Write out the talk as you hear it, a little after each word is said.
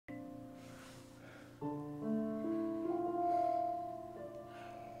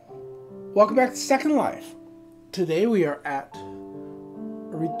Welcome back to Second Life. Today we are at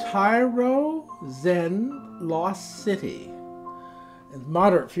Retiro Zen Lost City. And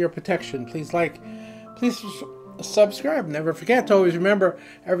moderate for your protection. Please subscribe. Never forget to always remember,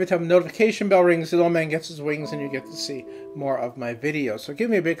 every time a notification bell rings, the little man gets his wings and you get to see more of my videos. So give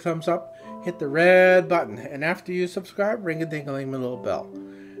me a big thumbs up, hit the red button, and after you subscribe, ring a ding-a-ling my little bell.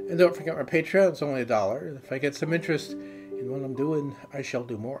 And don't forget my Patreon, it's only $1. If I get some interest in what I'm doing, I shall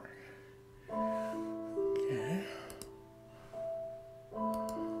do more. Okay.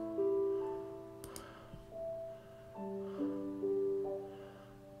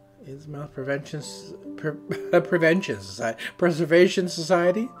 Innsmouth Preservation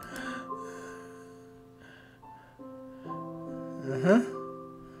Society.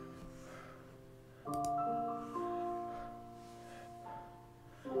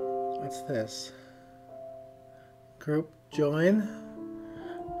 What's this? Group join.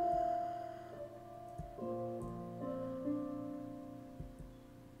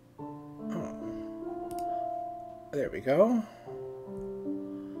 Oh. There we go.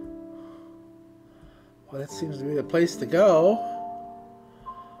 Well, that seems to be the place to go.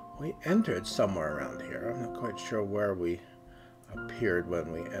 We entered somewhere around here. I'm not quite sure where we appeared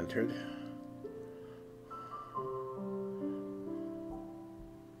when we entered.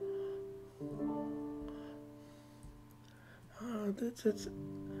 It's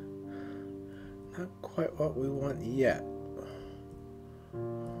not quite what we want yet.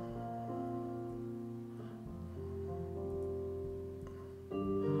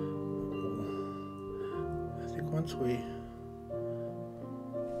 Once we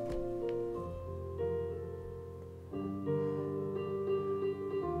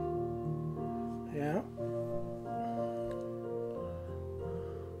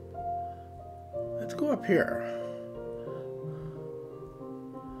let's go up here.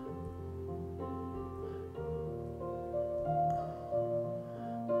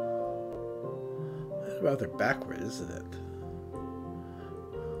 That's rather backward, isn't it?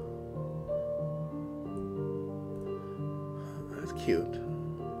 Cute.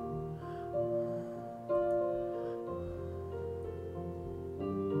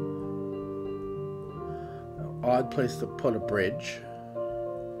 Odd place to put a bridge.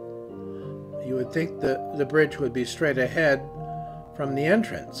 You would think that the bridge would be straight ahead from the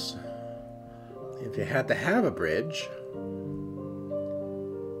entrance. If you had to have a bridge,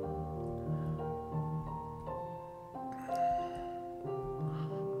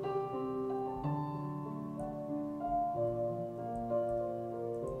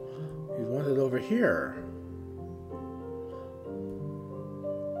 over here.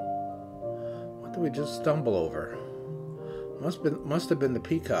 What did we just stumble over? Must have been the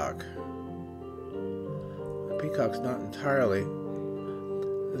peacock. The peacock's not entirely.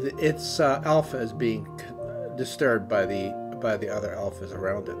 Its alpha is being disturbed by the other alphas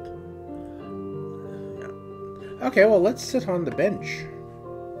around it. Yeah. Okay, well, let's sit on the bench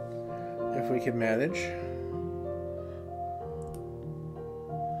if we can manage.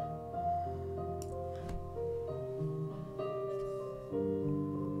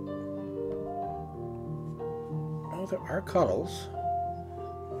 There are cuddles.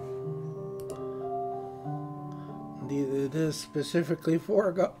 It is specifically for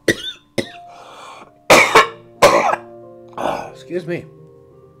excuse me,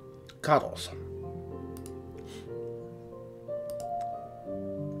 cuddles.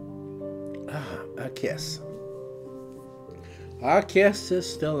 A kiss. A kiss is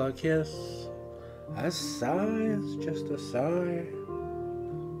still a kiss. A sigh is just a sigh.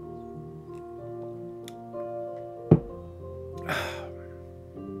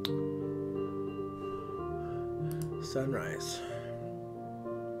 Sunrise.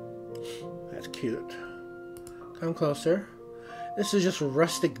 That's cute. Come closer. This is just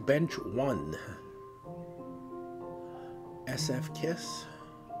rustic bench 1. SF kiss.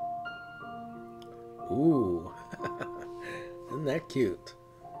 Ooh. Isn't that cute?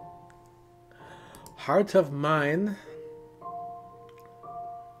 Heart of mine.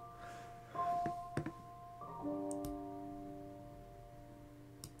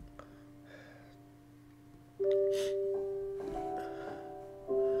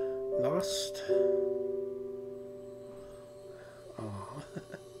 Lost. Oh.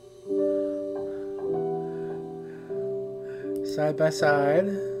 Side by side.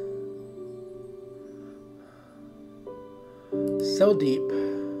 So deep.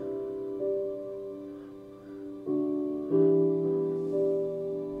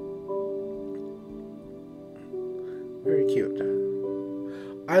 Very cute.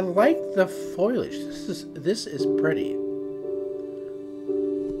 I like the foliage. This is pretty.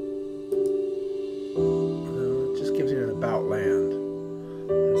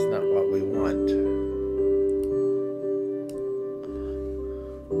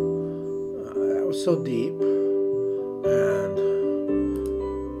 so deep. And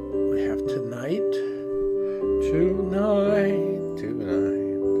we have tonight.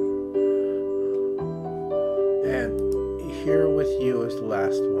 And Here With You is the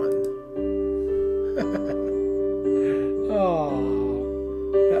last one. Oh,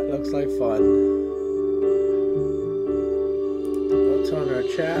 that looks like fun. What's on our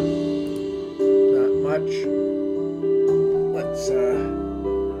chat? Not much. Let's stand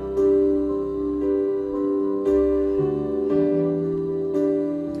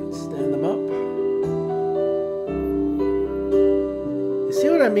them up. You see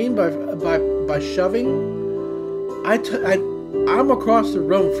what I mean by shoving? I'm across the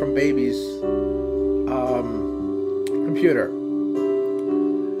room from baby's computer.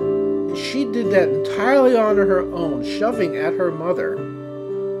 She did that entirely on her own, shoving at her mother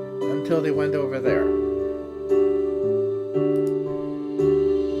until they went over there.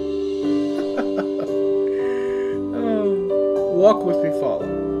 Walk with me, follow.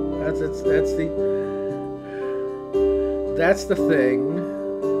 That's the thing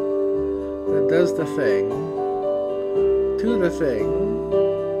that does the thing to the thing.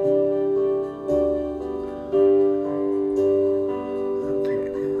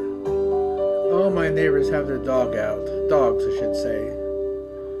 My neighbors have their dog out. Dogs, I should say.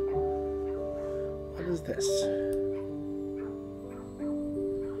 What is this?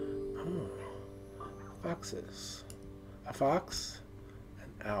 Oh, foxes. A fox,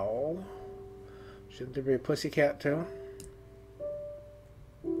 an owl. Shouldn't there be a pussycat too?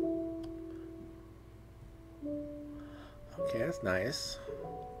 Okay, that's nice.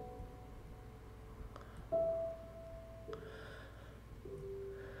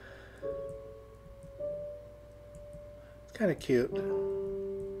 Kind of cute.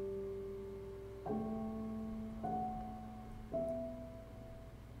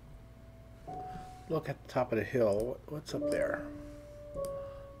 Look at the top of the hill. What's up there?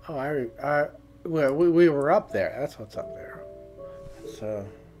 Oh, we were up there. That's what's up there. So,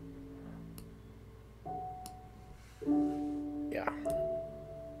 yeah.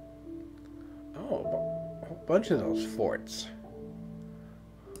 Oh, a whole bunch of those forts.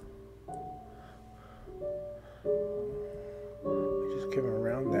 Came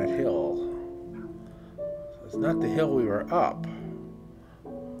around that hill. So it's not the hill we were up.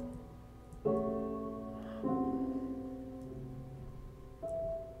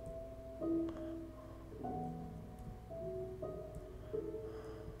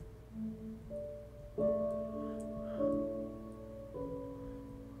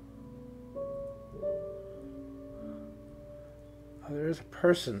 Oh, there's a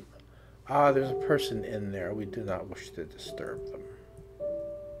person. Ah, there's a person in there. We do not wish to disturb them.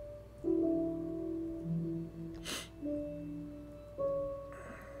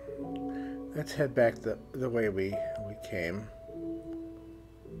 Let's head back the way we came.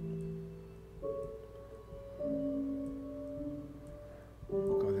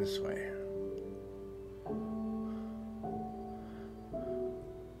 We'll go this way.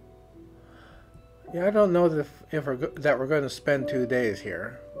 Yeah, I don't know that we're going to spend 2 days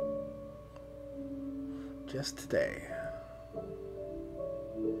here. Just today.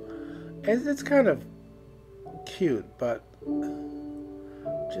 And it's kind of cute, but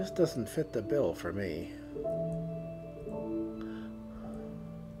just doesn't fit the bill for me.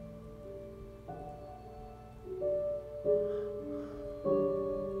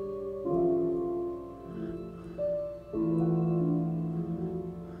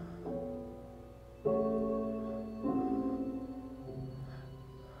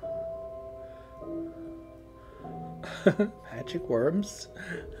 Magic worms.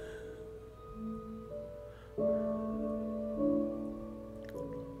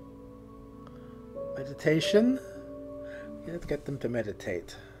 Meditation. Yeah, let's get them to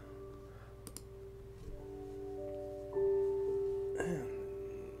meditate. And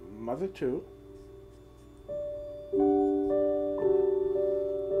mother too.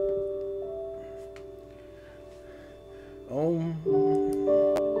 Om.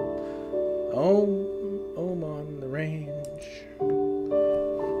 Om. Om on the range.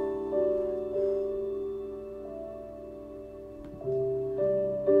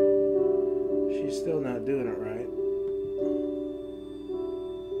 She's still not doing it right.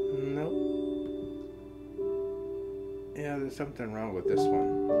 Nope. Yeah, there's something wrong with this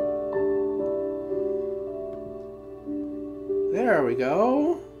one. There we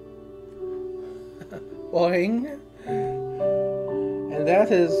go. Boing. And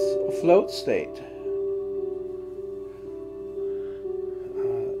that is a float state.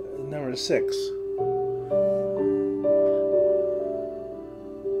 Number 6.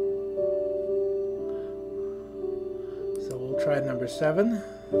 try number 7.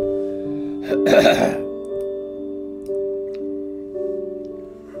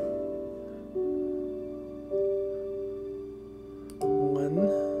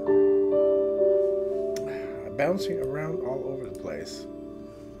 Bouncing around all over the place.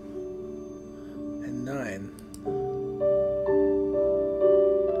 And 9.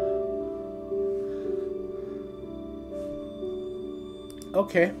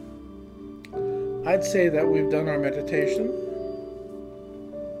 Okay. I'd say that we've done our meditation.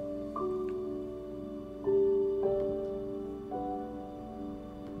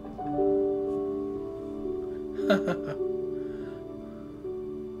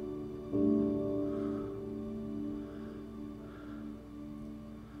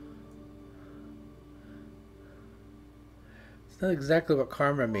 It's not exactly what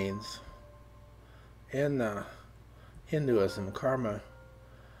karma means. In Hinduism, karma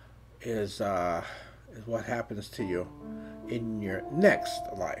is what happens to you in your next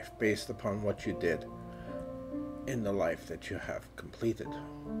life based upon what you did in the life that you have completed.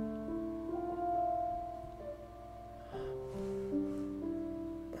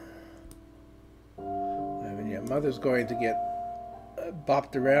 I mean, your mother's going to get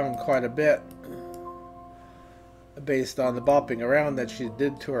bopped around quite a bit based on the bopping around that she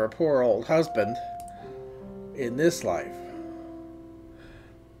did to her poor old husband in this life.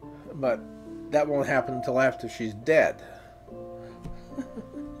 But that won't happen until after she's dead.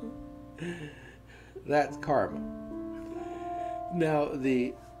 That's karma. Now,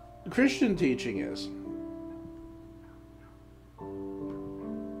 the Christian teaching is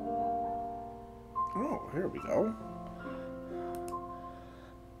oh, here we go.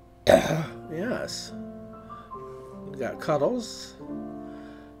 Yes. We got cuddles.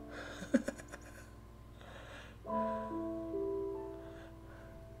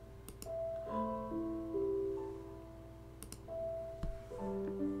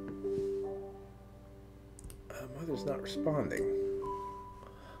 Mother's not responding.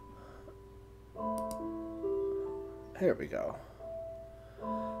 Here we go.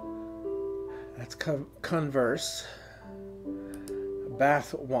 That's Converse.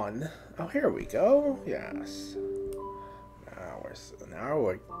 Bath 1. Oh, here we go. Yes. Now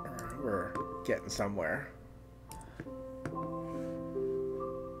we're getting somewhere.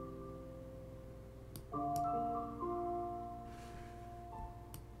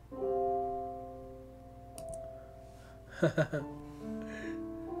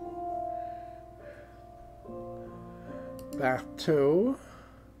 Bath 2.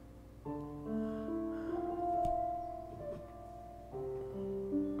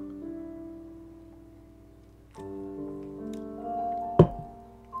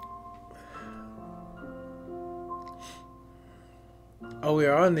 Oh, we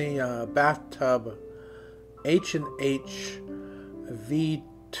are on the bathtub H&H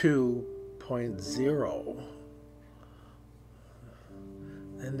V2.0.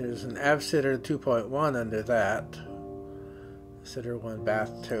 And there's an Avsitter 2.1 under that. Sitter 1,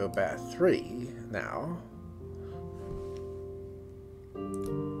 Bath 2, Bath 3 now.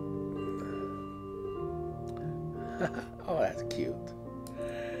 Oh, that's cute.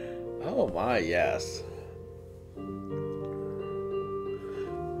 Oh my, yes.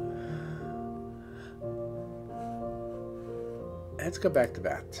 Let's go back to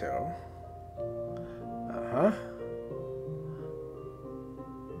Bath 2. Uh-huh.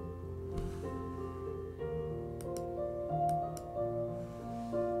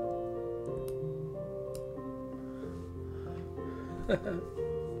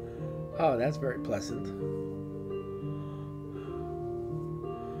 Oh, that's very pleasant.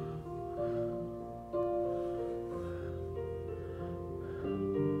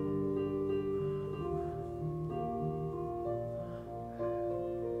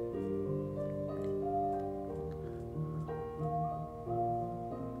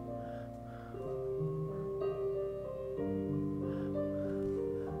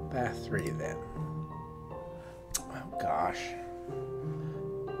 Bath 3 then. Oh gosh.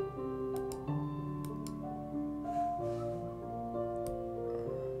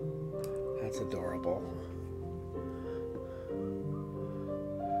 That's adorable.